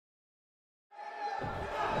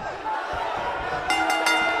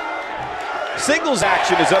Singles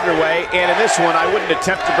action is underway, and in this one, I wouldn't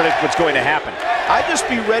attempt to predict what's going to happen. I'd just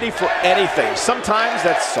be ready for anything. Sometimes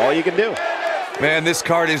that's all you can do. Man, this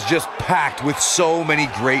card is just packed with so many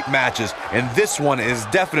great matches, and this one is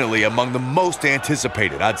definitely among the most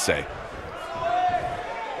anticipated, I'd say.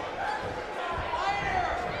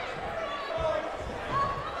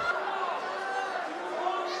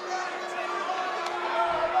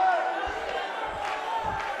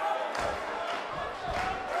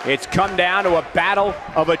 It's come down to a battle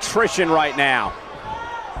of attrition right now.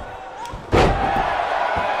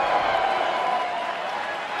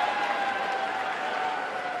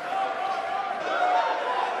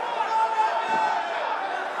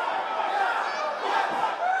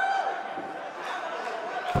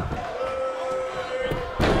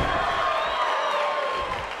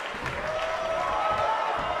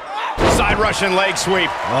 Side Russian leg sweep.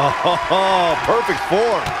 Oh, perfect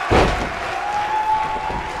form.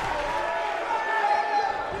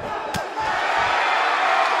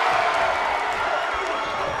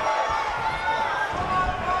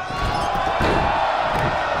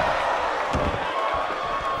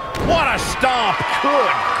 What a stomp!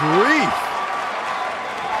 Good grief!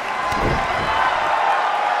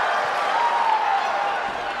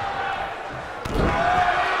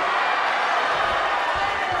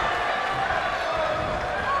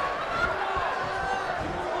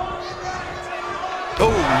 Oh,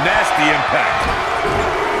 nasty impact.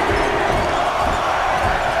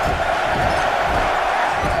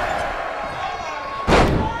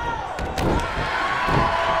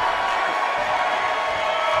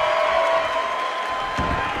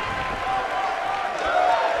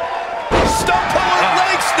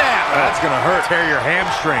 That's gonna hurt. Tear your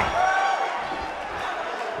hamstring.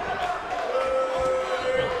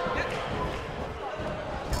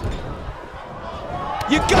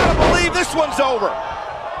 You gotta believe this one's over.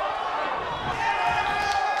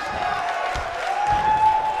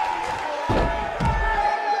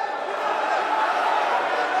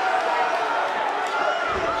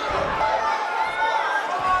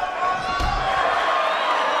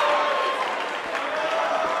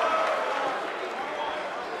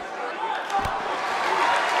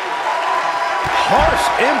 Harsh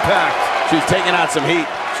impact. She's taking out some heat.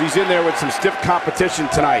 She's in there with some stiff competition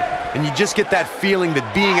tonight. And you just get that feeling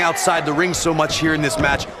that being outside the ring so much here in this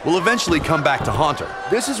match will eventually come back to haunt her.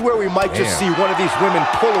 This is where we might just see one of these women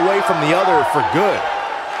pull away from the other for good.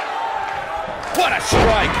 What a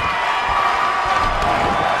strike!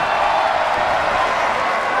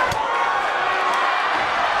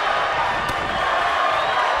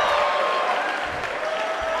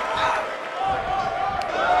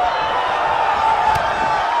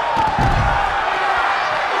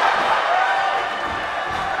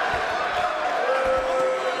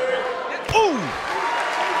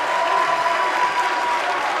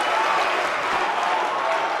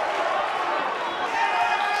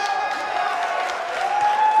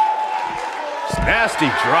 Nasty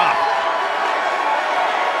drop.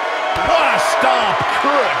 What a stomp.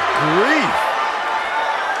 Good grief.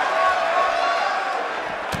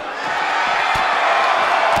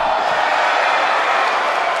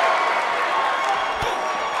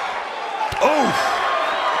 Oh!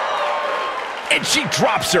 And she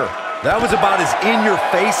drops her. That was about as in your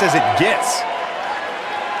face as it gets.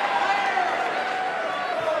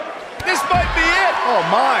 This might be it. Oh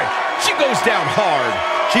my. She goes down hard.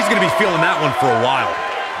 She's going to be feeling that one for a while.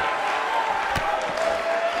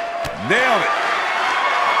 Nailed it.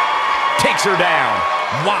 Takes her down.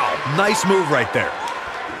 Wow, nice move right there.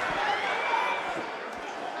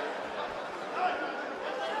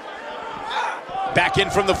 Back in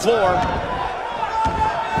from the floor.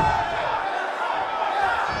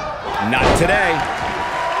 Not today.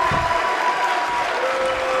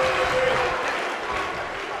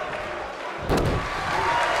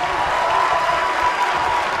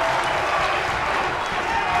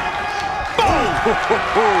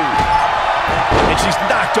 And she's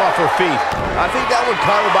knocked off her feet. I think that one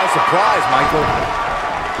caught her by surprise, Michael.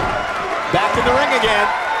 Back in the ring again.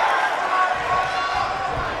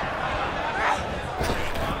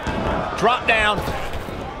 Drop down.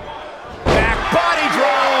 Back body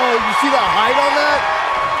drop. Oh, you see the height on that?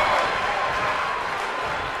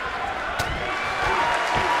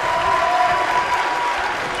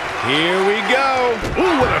 Here we go.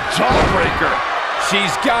 Ooh, what a jawbreaker.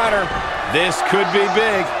 She's got her. This could be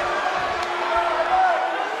big.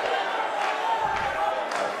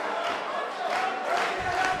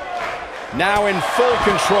 Now in full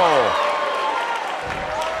control.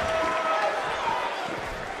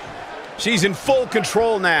 She's in full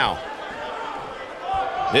control now.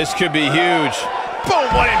 This could be huge. Boom,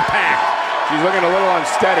 what impact. She's looking a little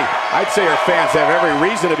unsteady. I'd say her fans have every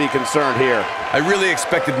reason to be concerned here. I really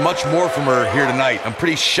expected much more from her here tonight. I'm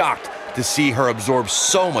pretty shocked to see her absorb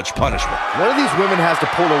so much punishment. One of these women has to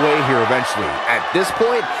pull away here eventually. At this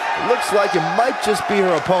point, it looks like it might just be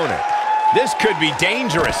her opponent. This could be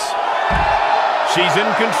dangerous. She's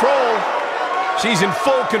in control. She's in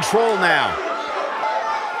full control now.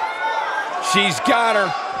 She's got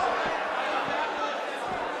her.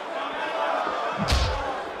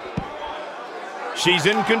 She's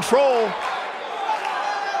in control.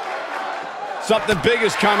 Something big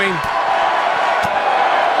is coming.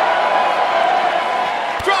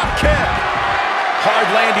 Drop kick. Hard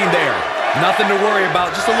landing there. Nothing to worry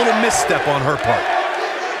about, just a little misstep on her part.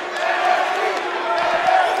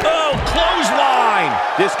 Oh, clothesline.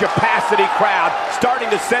 This capacity crowd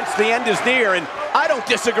starting to sense the end is near, and I don't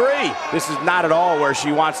disagree. This is not at all where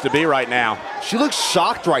she wants to be right now. She looks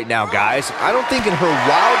shocked right now, guys. I don't think in her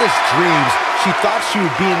wildest dreams she thought she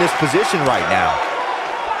would be in this position right now.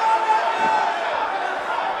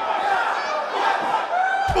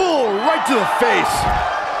 Oh, right to the face.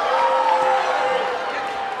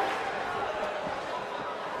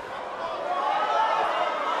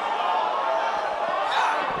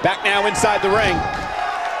 Back now inside the ring.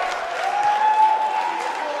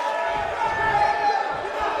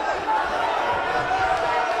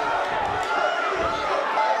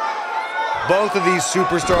 Both of these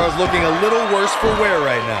superstars looking a little worse for wear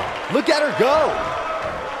right now. Look at her go.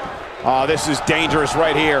 Oh, this is dangerous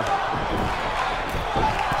right here.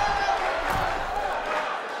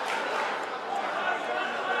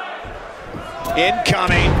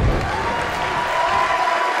 Incoming.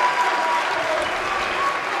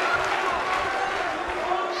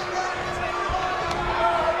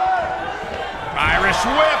 Irish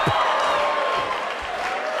whip.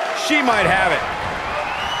 She might have it.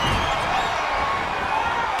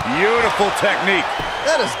 Beautiful technique.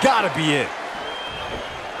 That has got to be it.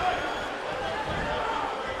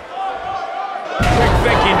 Quick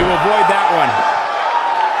thinking to avoid that one.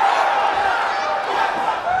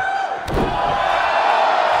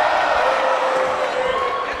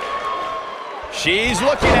 She's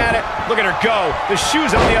looking at it. Look at her go. The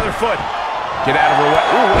shoe's on the other foot. Get out of her way.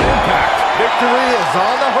 Ooh, what impact. Victory is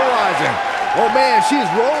on the horizon. Oh, man, she's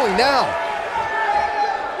rolling now.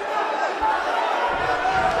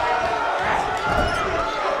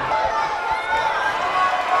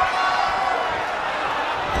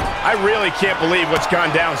 I really can't believe what's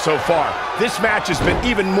gone down so far. This match has been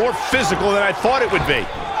even more physical than I thought it would be.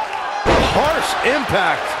 Harsh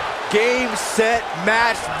impact. Game, set,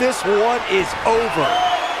 match. This one is over.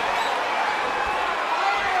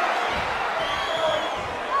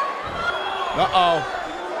 Uh-oh.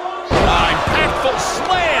 Impactful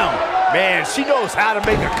slam. Man, she knows how to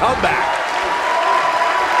make a comeback.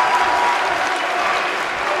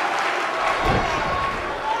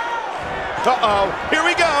 Uh-oh. Here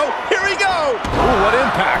we go. Here we go. Ooh, what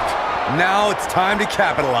impact. Now it's time to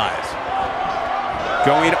capitalize.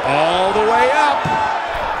 Going all the way up.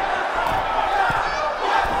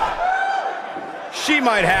 She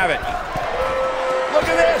might have it. Look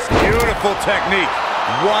at this. Beautiful technique.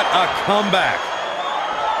 What a comeback.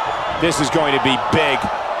 This is going to be big,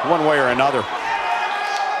 one way or another.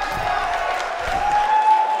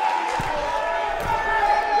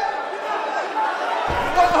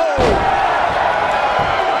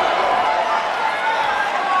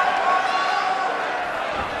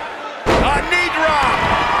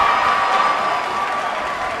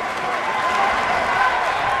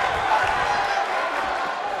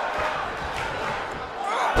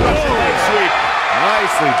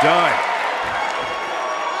 Nicely done.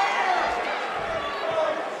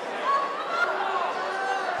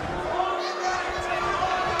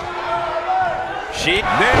 She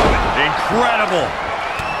nailed it. Incredible.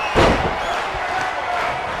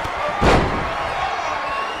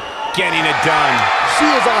 Getting it done. She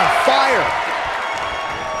is on fire.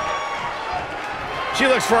 She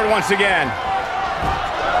looks for it once again.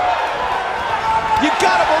 You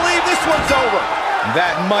gotta believe this one's over.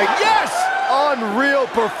 That might, yes! Unreal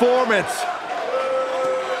performance.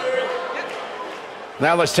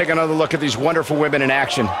 Now let's take another look at these wonderful women in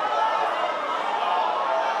action.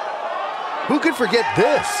 Who could forget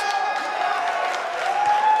this?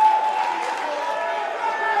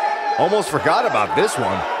 Almost forgot about this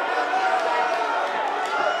one.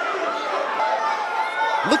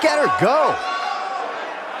 Look at her go.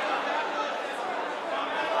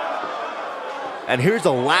 And here's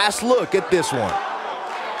the last look at this one.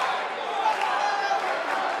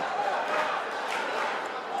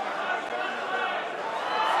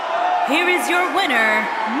 Here is your winner,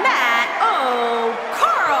 Matt O'Carl.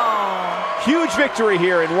 Huge victory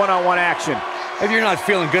here in one-on-one action. If you're not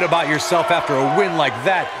feeling good about yourself after a win like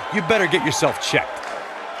that, you better get yourself checked.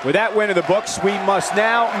 With that win in the books, we must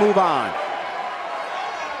now move on.